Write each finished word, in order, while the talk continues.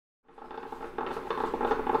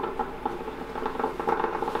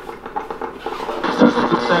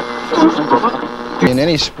in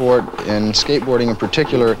any sport, in skateboarding in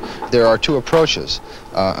particular, there are two approaches.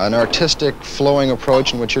 An artistic, flowing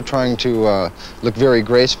approach in which you're trying to look very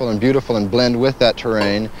graceful and beautiful and blend with that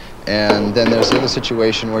terrain. And then there's the other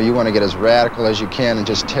situation where you want to get as radical as you can and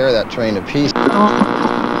just tear that terrain to pieces.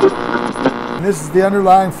 And this is the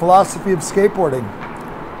underlying philosophy of skateboarding,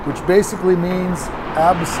 which basically means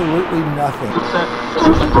absolutely nothing.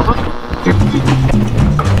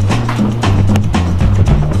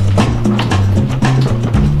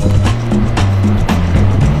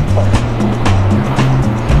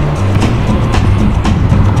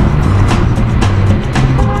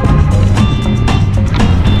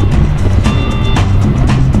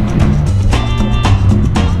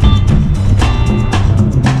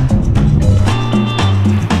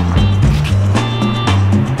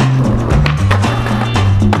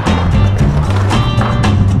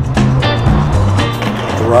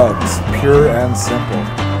 Drugs, pure and simple.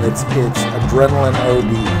 It's adrenaline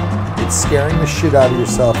OD. It's scaring the shit out of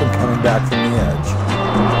yourself and coming back from the edge.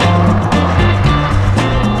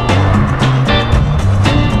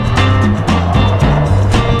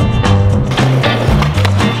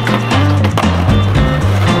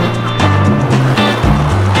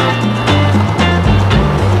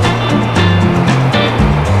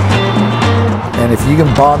 And if you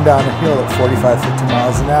can bomb down a hill at 45, 50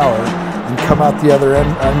 miles an hour and come out the other end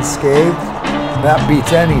unscathed, that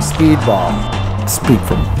beats any speedball. Speak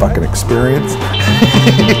from fucking experience.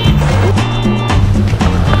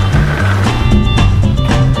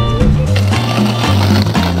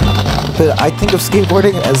 But I think of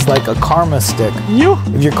skateboarding as like a karma stick.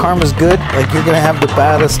 If your karma's good, like you're gonna have the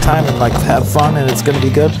baddest time and like have fun and it's gonna be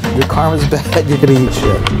good. If your karma's bad, you're gonna eat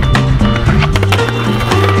shit.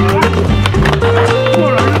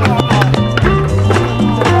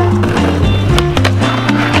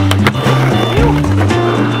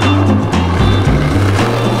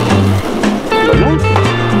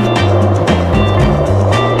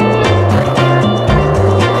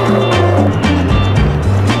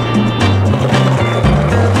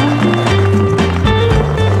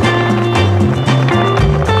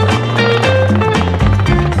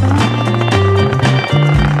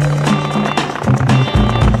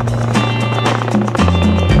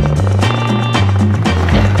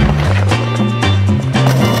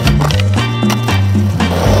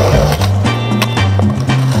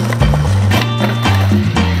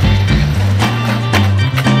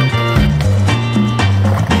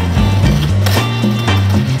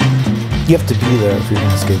 You have to be there if you're going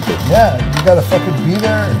to skateboard. Yeah, you gotta fucking be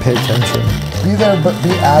there. And pay attention. Be there, but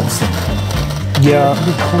be absent. Yeah.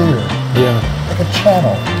 Be clear. Yeah. Like a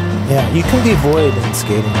channel. Yeah, you can be void in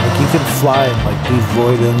skating. Like you can fly and like be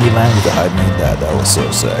void and you land with it. I made that. That was so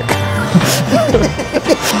sick.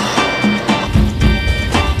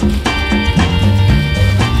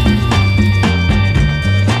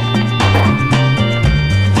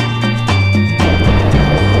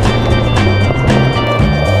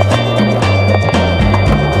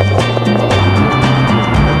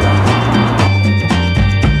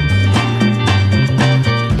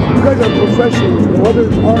 You guys are professionals.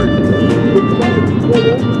 Modern art. You're trying to pull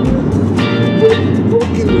up. You're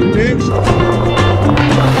broken your necks.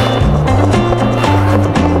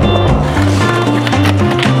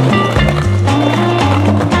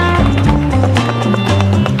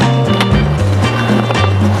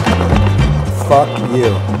 Fuck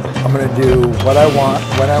you. I'm gonna do what I want,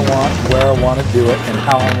 when I want, where I want to do it, and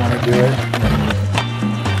how I want to do it.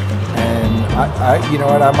 And I, you know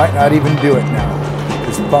what? I might not even do it now.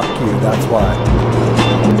 Because fuck you, that's why.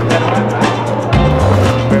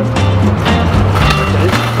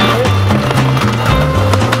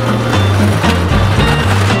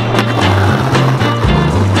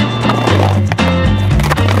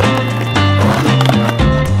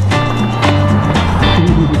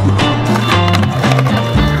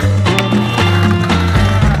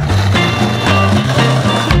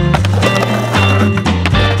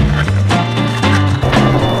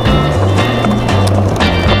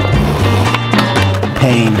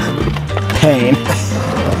 Pain. Pain.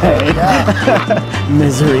 Pain. Yeah.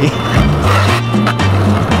 Misery.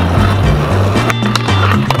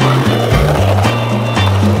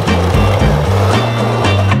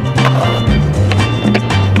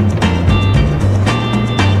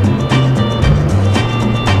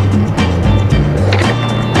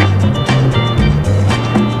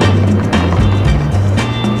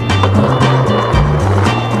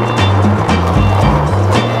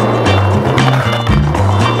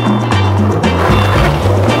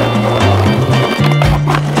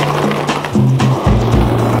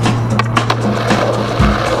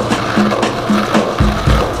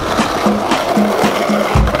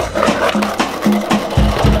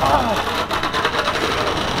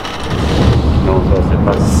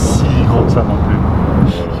 ça non plus.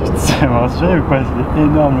 C'est mensuel ou quoi? C'est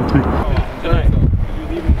énorme le truc.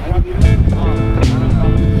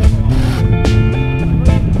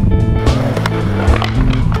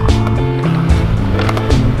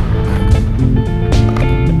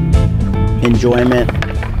 Enjoyment,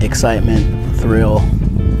 excitement, thrill,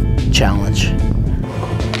 challenge,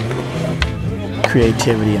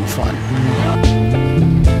 creativity, and fun.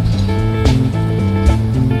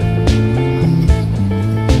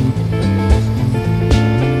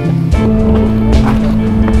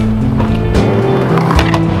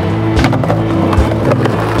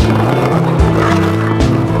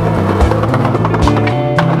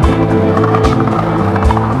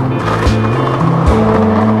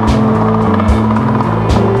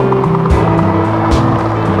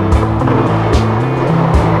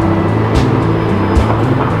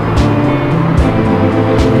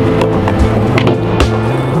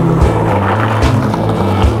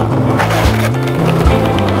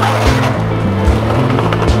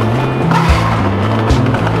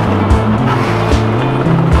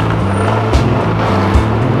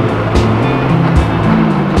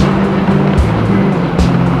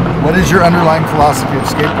 What is your underlying philosophy of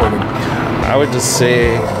skateboarding? I would just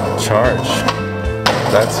say charge.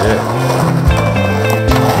 That's it.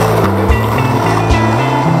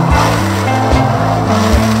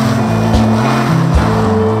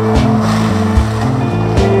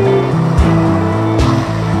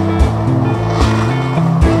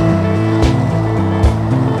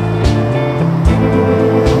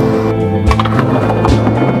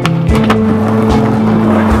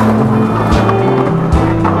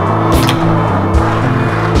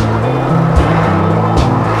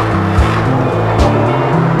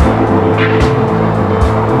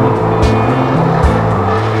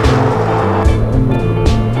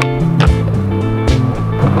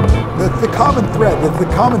 The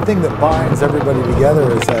common thing that binds everybody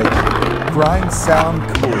together is like grinds sound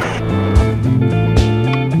cool.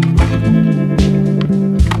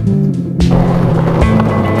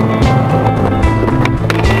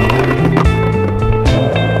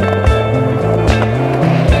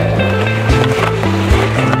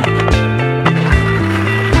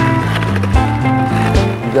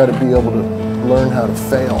 You got to be able to learn how to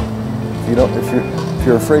fail. If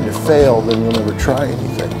you're afraid to fail, then you'll never try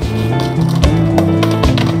anything.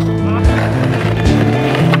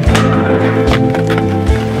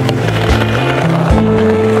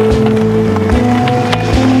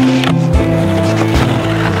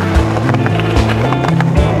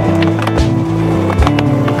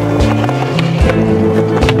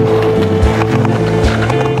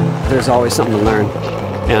 There's always something to learn,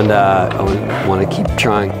 and I want to keep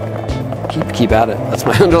trying, keep at it. That's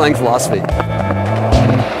my underlying philosophy.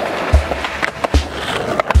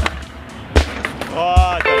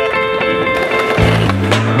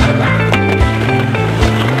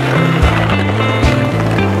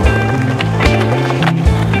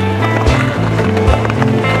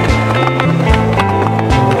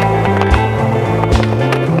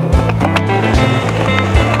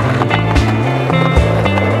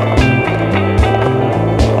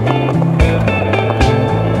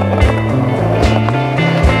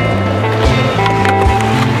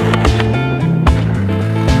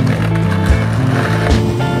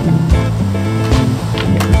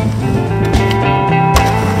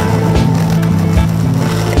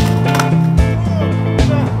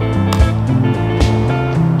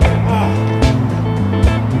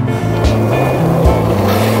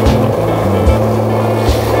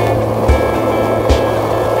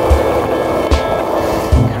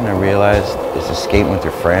 Is to skate with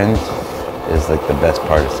your friends is like the best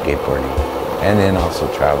part of skateboarding, and then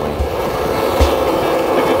also traveling.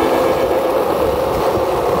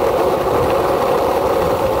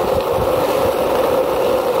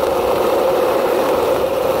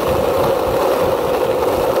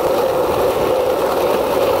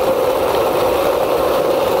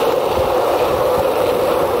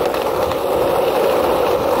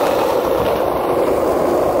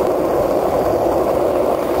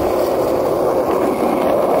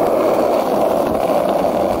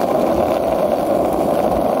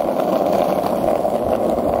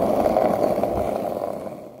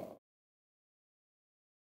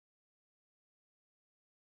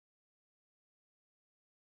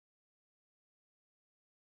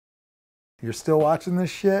 You're still watching this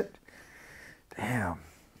shit? Damn.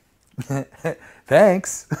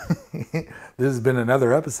 Thanks. This has been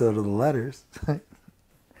another episode of The Letters.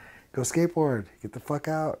 Go skateboard. Get the fuck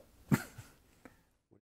out.